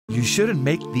You shouldn't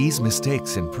make these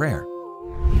mistakes in prayer.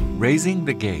 Raising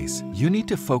the gaze. You need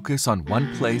to focus on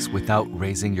one place without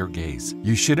raising your gaze.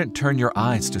 You shouldn't turn your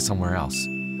eyes to somewhere else.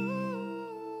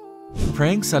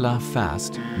 Praying salah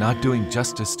fast, not doing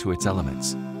justice to its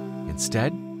elements.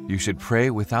 Instead, you should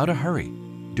pray without a hurry,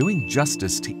 doing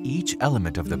justice to each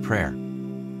element of the prayer.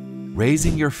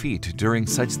 Raising your feet during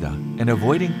sajda and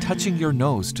avoiding touching your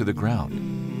nose to the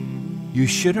ground. You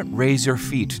shouldn't raise your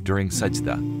feet during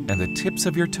sajda, and the tips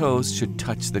of your toes should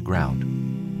touch the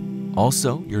ground.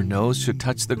 Also, your nose should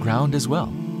touch the ground as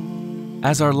well.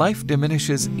 As our life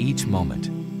diminishes each moment,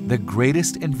 the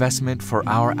greatest investment for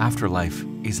our afterlife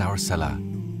is our salah.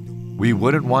 We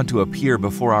wouldn't want to appear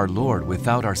before our Lord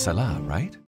without our salah, right?